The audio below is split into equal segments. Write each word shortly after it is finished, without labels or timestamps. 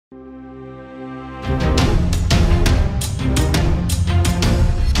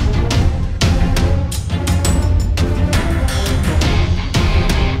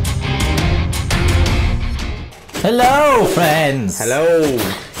Hello, friends! Hello!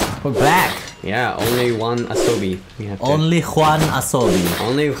 We're back! Yeah, only Juan Asobi. Only Juan Asobi.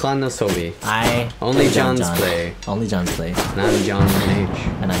 Only Juan Asobi. Only John's play. Only John's play. And I'm John H.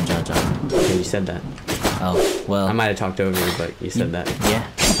 And I'm John. Okay, you said that. Oh, well. I might have talked over you, but you said that. Yeah,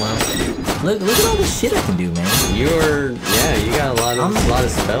 well. Look at all the shit I can do, man. You got a lot of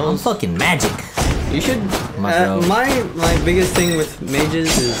spells. I'm fucking magic. You should. My biggest thing with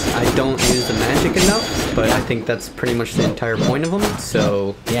mages is I don't use the magic enough, but I think that's pretty much the entire point of them.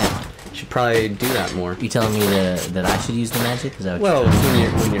 So yeah, you should probably do that more. You telling me that I should use the magic? Is that what well,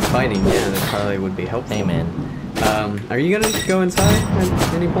 when you're fighting, yeah, that probably would be helpful. Hey, man. Are you gonna go inside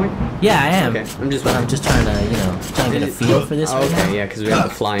at any point? Yeah, I am. Okay, I'm just trying to get a feel for this. Okay, right now. yeah, because we have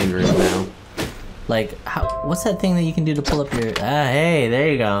the flying room now. Like, what's that thing that you can do to pull up your? Hey, there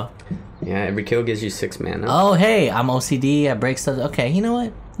you go. Yeah, every kill gives you 6 mana. Oh, hey, I'm OCD. I break stuff. Okay, you know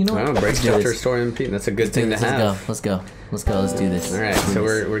what? Well, break stuff to restore MP. That's a good thing to have. Let's go. Let's do this. All right, so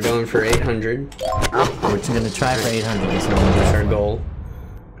we're going for 800. We're just gonna try for 800. That's our goal.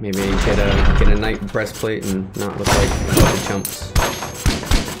 Maybe get a knight breastplate and not look like chumps.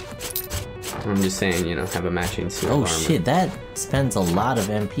 I'm just saying, have a matching suit. Oh shit, that spends a lot of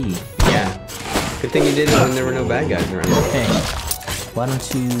MP. Yeah. Good thing you did it when there were no bad guys around. Okay. Why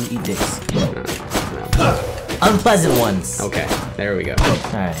don't you eat dicks? No. Unpleasant ones. Okay, there we go.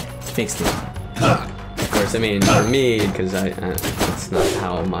 Alright, fixed it. Of course, I mean, for me, because that's not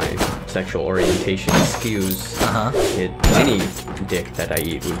how my sexual orientation skews. Any dick that I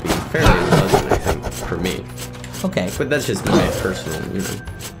eat would be fairly unpleasant, I think, for me. Okay. But that's just my personal,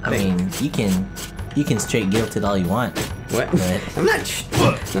 I mean, you can straight guilt it all you want. What? I'm not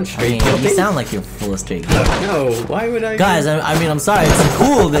straight guilty. You sound like you're full of straight guilt. No, why would I? Guys, I mean, I'm sorry. It's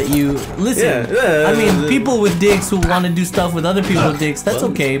cool that you listen. Yeah, I mean, people with dicks who want to do stuff with other people's dicks, that's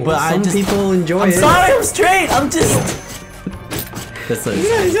okay. But some people enjoy it. I'm sorry, I'm straight. I'm just. It's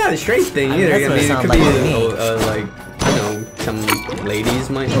not a straight thing either. I mean, it could be like some ladies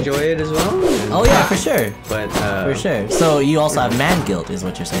might enjoy it as well. Oh yeah, for sure. But for sure. So you also have man guilt, is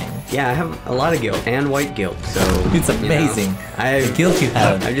what you're saying? Yeah, I have a lot of guilt and white guilt. So it's amazing. The guilt you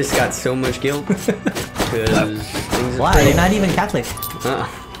have. I've just got so much guilt because things. Why? You're not even Catholic. Well,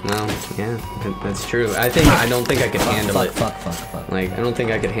 yeah, that's true. I don't think I could handle it. Fuck. Like, I don't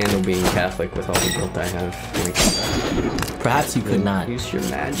think I could handle being Catholic with all the guilt I have. Like, perhaps you could not. Use your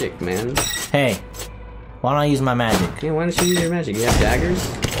magic, man. Hey. Why don't I use my magic? Yeah, why don't you use your magic? You have daggers?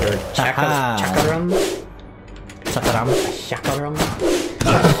 Or chakaram?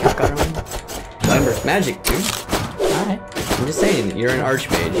 Remember, magic, dude. Alright. I'm just saying, you're an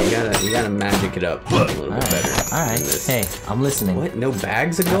archmage. You gotta magic it up a little bit better. Alright. Hey, I'm listening. What? No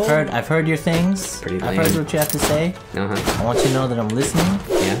bags of gold? I've heard your things. Pretty lame. I've heard what you have to say. I want you to know that I'm listening.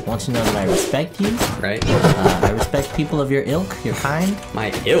 Yeah. I want you to know that I respect you. Right. I respect people of your ilk, your kind.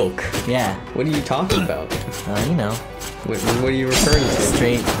 My ilk? Yeah. What are you talking about? What are you referring to?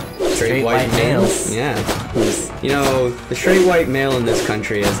 Straight white males. Yeah. The straight white male in this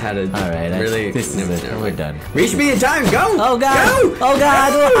country has had a really. We're done. Reach me in time. Go. Oh god. Go! Oh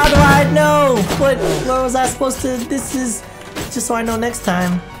god. How do I know? Where was I supposed to? This is just so I know next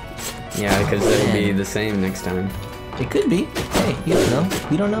time. Yeah, because it'll be the same next time. It could be. Hey, you don't know.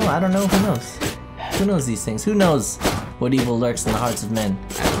 You don't know. I don't know. Who knows? Who knows these things? Who knows what evil lurks in the hearts of men?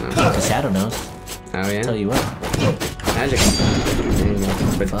 I don't know. The shadow knows. Oh yeah. I'll tell you what. Magic. There you go.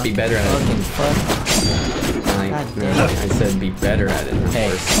 But be better at it. I said be better at it. Hey,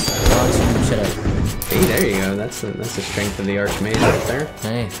 shut up. Hey, there you go. That's the strength of the archmage right there.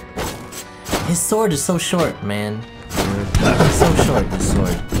 Hey. His sword is so short, man. It's so short, this sword.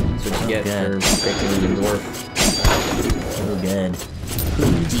 That's what you get for picking the dwarf. So good.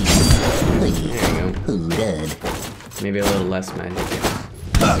 Ooh, jeez. There you go. Ooh, good. Maybe a little less magic.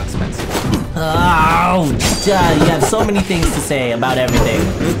 It's expensive. Oh, you have so many things to say about everything.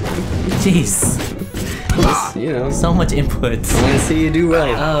 Jeez. Just, so much input. I want to see you do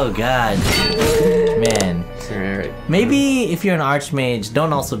well. Oh god. Man. Alright. Maybe if you're an archmage,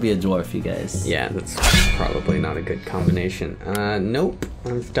 don't also be a dwarf, you guys. Yeah, that's probably not a good combination. Nope.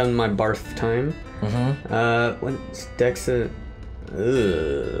 I've done my barth time. What's Dexa?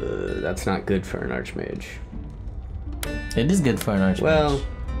 That's not good for an archmage. It is good for an archmage. Well,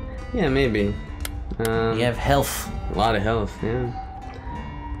 yeah, maybe. You have health. A lot of health, yeah.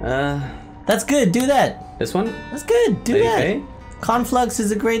 That's good. Do that. This one? That's good. Do that. Okay? Conflux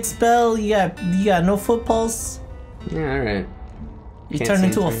is a great spell. You got no foot pulse. Yeah, all right. You turn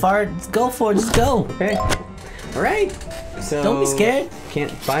into a fart. Go for it. Just go. Okay. All right. So don't be scared.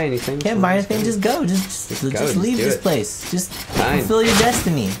 Can't buy anything. Can't buy anything. Just go. Just leave this place. Just fulfill your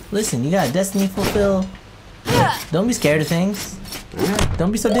destiny. Listen, you got destiny fulfill. Don't be scared of things.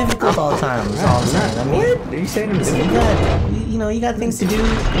 Don't be so difficult all the time. That's all I'm saying. I mean, what? Are you saying I'm difficult? you got things to do.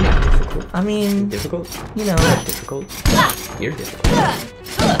 Difficult? I mean, Difficult? you know. Difficult? You're difficult.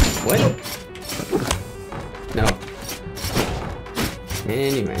 What? No.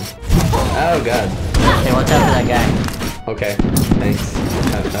 Anyway. Oh god. Hey, watch out for that guy. Okay, thanks.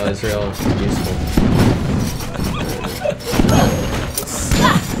 That was real useful.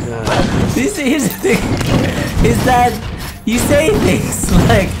 Here's the thing, is that you say things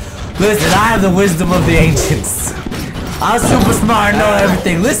like, listen, I have the wisdom of the ancients. I'm super smart, know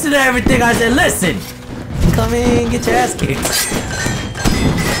everything. Listen to everything I said, listen. Come in and get your ass kicked.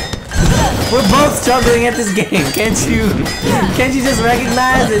 We're both struggling at this game. Can't you just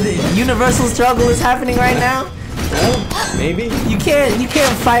recognize that the universal struggle is happening right now? Well, maybe. You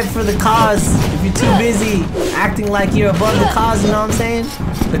can't fight for the cause if you're too busy acting like you're above the cause, you know what I'm saying?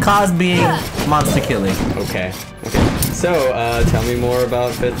 The cause being monster killing. Okay. So, tell me more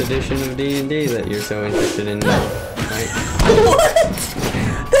about 5th edition of D&D that you're so interested in now, right? What?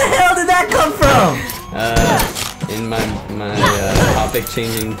 The hell did that come from? In my topic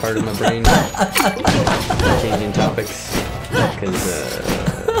changing part of my brain. Changing topics. Because,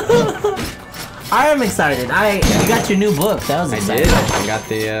 I am excited. You got your new book. That was exciting. I did. I got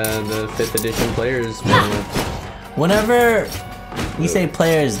the 5th edition player's manual. Whenever you say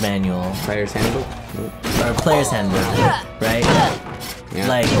player's manual, Player's handbook? or player's handbook, right? Yeah.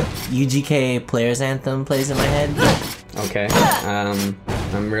 Like UGK Player's Anthem plays in my head. Okay.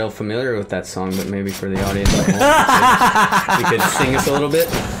 I'm real familiar with that song, but maybe for the audience at home, you could sing us a little bit.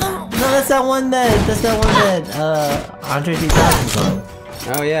 No, that's that one that Andre 3000 song.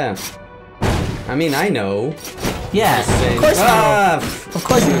 Oh yeah. I mean, I know. Yeah, of course you know. Of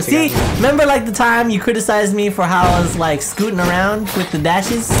course you know. See, remember like the time you criticized me for how I was like scooting around with the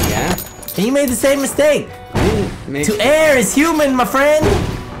dashes? Yeah. And you made the same mistake. To err is human, my friend.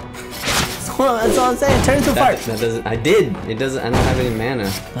 That's all I'm saying. Turn into a fart. That doesn't. I did. It doesn't. I don't have any mana.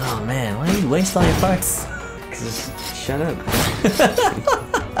 Oh man, why do you waste all your farts? Shut up.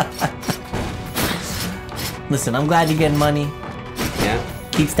 Listen, I'm glad you're getting money. Yeah.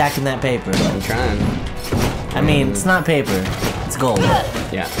 Keep stacking that paper. I'm trying. I mean, it's not paper. It's gold.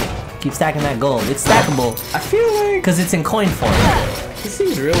 Yeah. Keep stacking that gold. It's stackable. I feel like because it's in coin form. This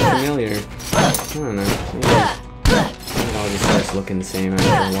seems real familiar. I don't know. It all just starts looking the same after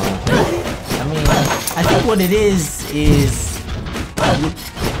a while. I mean, I think what it is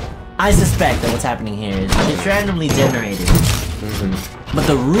I suspect that what's happening here is it's randomly generated. But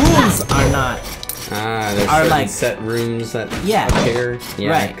the runes are not. There's certain like set rooms that appear. Yeah,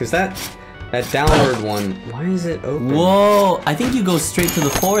 right. Because that downward one, why is it open? Whoa! I think you go straight to the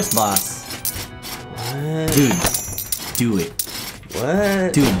forest boss. What? Dude, do it.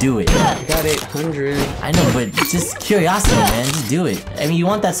 What? Dude, do it. I got 800. I know, but just curiosity, man. Just do it. I mean, you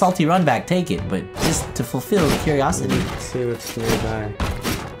want that salty run back, take it. But just to fulfill curiosity. Let's see what's nearby.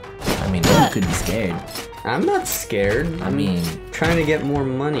 I mean, you could be scared. I'm not scared. I mean, trying to get more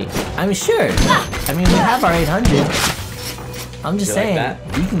money. I mean, sure. I mean, we have our 800. I'm just saying, like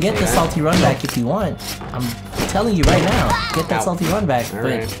you can get the salty run back if you want. I'm telling you right now, get that salty run back.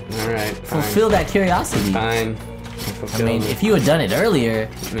 Alright, fulfill that curiosity. Fine. I mean, if you had done it earlier,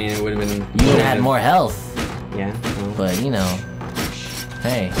 I mean, it would have been. You would have had more health. Yeah. Well. But you know,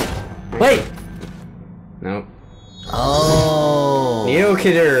 hey, wait. Nope. Oh.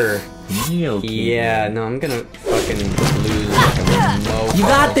 Neo-Kidder. Neo-Kidder. Yeah. No, I'm gonna fucking lose like a mofo. You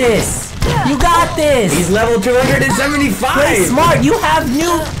got this. You got this. He's level 275. Play smart. You have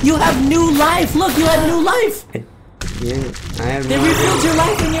new life. Look, you have new life. I have. They refilled your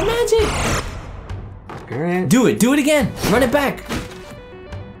life and your magic. Alright. Do it again. Run it back.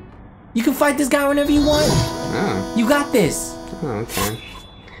 You can fight this guy whenever you want. Oh. You got this. Oh, okay.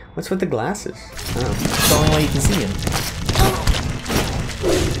 What's with the glasses? Oh. It's the only way you can see him.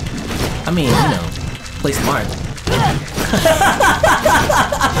 I mean, you know, play smart.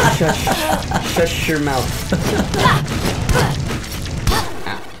 Shush your mouth.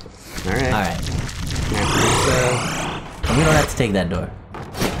 Alright. And we don't have to take that door.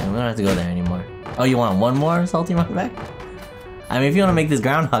 And we don't have to go there anymore. Oh, you want one more salty run back? I mean, if you want to make this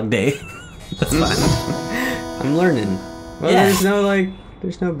Groundhog Day, that's fine. I'm learning. Well, yeah.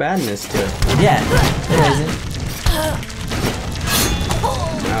 There's no badness to it. Yeah, there isn't.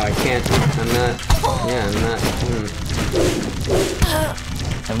 No, I can't. I'm not.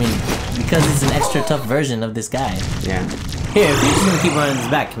 I mean, because it's an extra tough version of this guy. Yeah. Here, if you're just gonna keep running this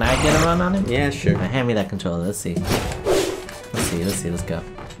back, can I get a run on him? Yeah, sure. Right, hand me that controller. Let's see. Let's go.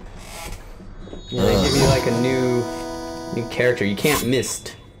 Yeah, they give you like a new character. You can't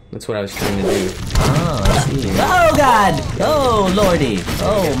mist. That's what I was trying to do. Oh, I see. Oh god! Oh lordy!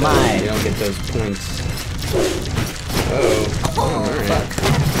 Oh my! You don't get those points. Oh, alright.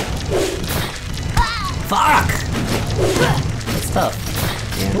 Fuck! That's tough.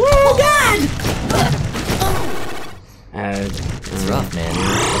 Yeah. Oh god! That's rough, man.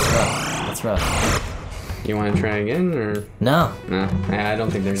 That's rough. You want to try again, or? No. No, I don't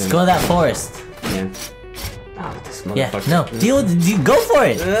think there's Let's go to that forest. Yeah. Oh, this motherfucker. Yeah, no. Go for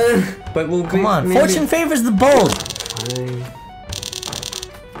it! But we'll Come on, fortune favors the bold!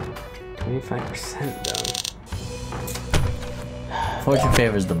 25% though. Fortune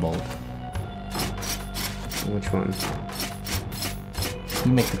favors the bold. Which one?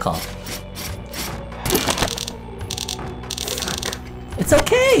 You make the call. It's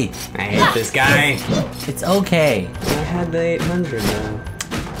okay! I hate this guy! It's okay. I had the 800 though.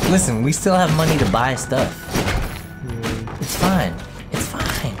 Listen, we still have money to buy stuff. It's fine. It's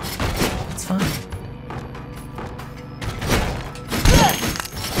fine. It's fine.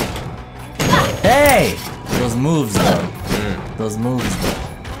 Hey! Those moves though. Those moves though.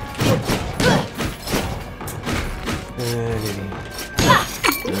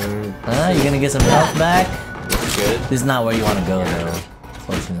 You're gonna get some health back? Good. This is not where you want to go though,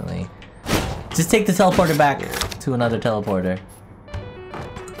 fortunately. Just take the teleporter back to another teleporter.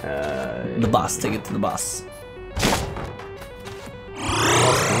 The boss, take it to the boss.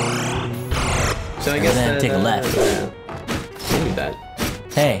 So I guess then take a left. Do that.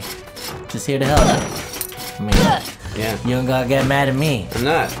 Hey, just here to help. I mean, Yeah. you don't gotta get mad at me. I'm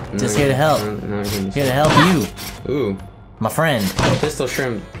not. Just here to help. No, Here to help you, Ooh. my friend. Pistol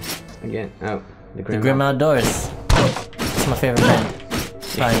shrimp. Again. Oh. The Grim Outdoors. It's my favorite band.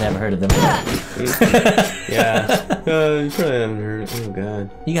 Probably never heard of them. Yeah. You probably haven't heard it. Oh god.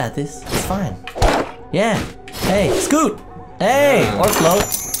 You got this. It's fine. Yeah. Hey, scoot. Hey, or float.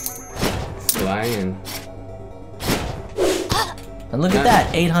 Flying. And look at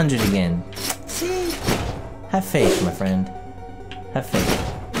that, 800 again. See? Have faith, my friend. Have faith.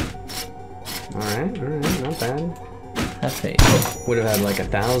 Alright, not bad. Have faith. Would have had like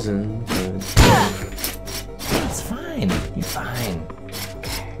 1,000, but... It's fine. You're fine.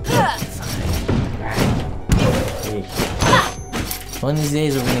 You're fine. Hey. One of these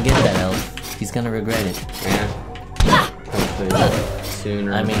days we're gonna get that elf. He's gonna regret it. Yeah. Hopefully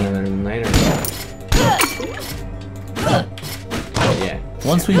sooner rather than later. Yeah.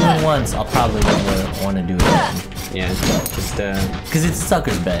 Once we win once, I'll probably never want to do it again. Yeah. Just Cause it's a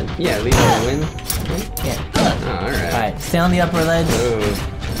sucker's bed. yeah, at least I win. Yeah. Oh, alright. Alright, stay on the upper ledge. Ooh.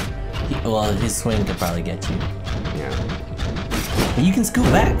 Well, his swing could probably get you. Yeah. But you can scoot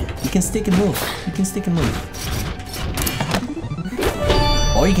back. You can stick and move. You can stick and move.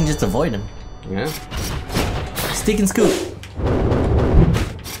 Or you can just avoid him. Yeah. Stick and scoot.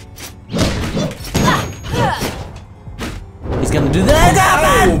 He's gonna do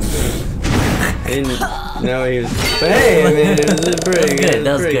that. I didn't know he was. But hey, I mean, it was pretty good.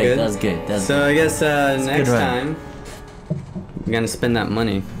 That was good. That was good. So I guess next run. time we're gonna spend that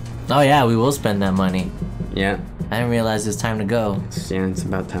money. Oh yeah, we will spend that money. Yeah. I didn't realize it was time to go. Yeah, it's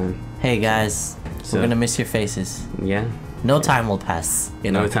about time. Hey guys, So- we're gonna miss your faces. Yeah. No time will pass.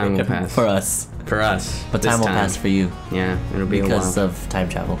 No time will pass. For us. For us. But this time will pass for you. Yeah, it'll be Because a while. of time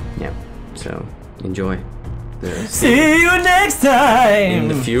travel. Yeah. So enjoy. See you next time! In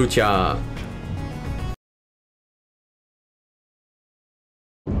the future.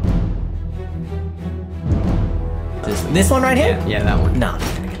 This one right here? Yeah, that one. No, I'm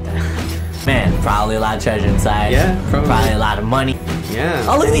not gonna get that. Man, probably a lot of treasure inside. Yeah, probably. A lot of money. Yeah.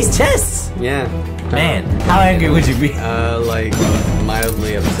 Oh, look at these chests! Yeah. Man, how angry would you be? Like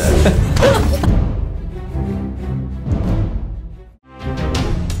mildly upset.